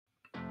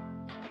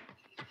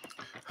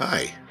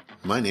Hi,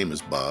 my name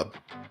is Bob,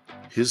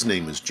 his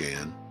name is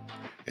Jan,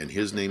 and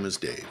his name is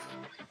Dave.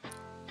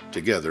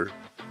 Together,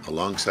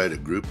 alongside a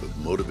group of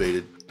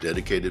motivated,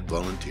 dedicated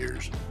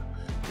volunteers,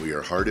 we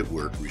are hard at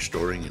work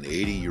restoring an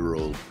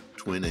 80-year-old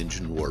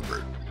twin-engine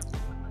Warbird.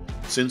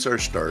 Since our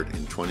start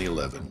in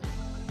 2011,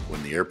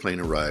 when the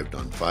airplane arrived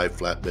on 5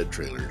 flatbed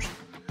trailers,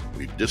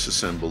 we've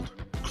disassembled,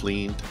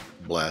 cleaned,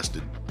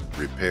 blasted,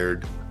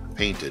 repaired,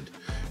 painted,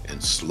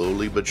 and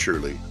slowly but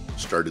surely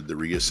started the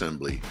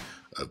reassembly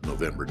of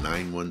November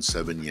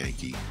 917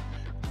 Yankee,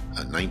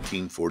 a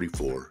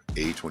 1944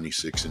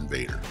 A-26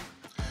 Invader.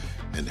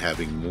 And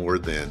having more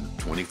than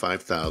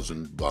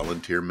 25,000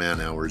 volunteer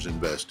man-hours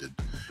invested,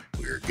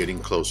 we are getting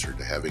closer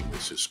to having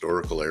this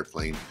historical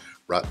airplane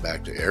brought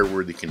back to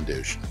airworthy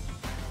condition.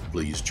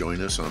 Please join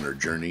us on our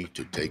journey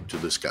to take to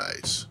the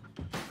skies.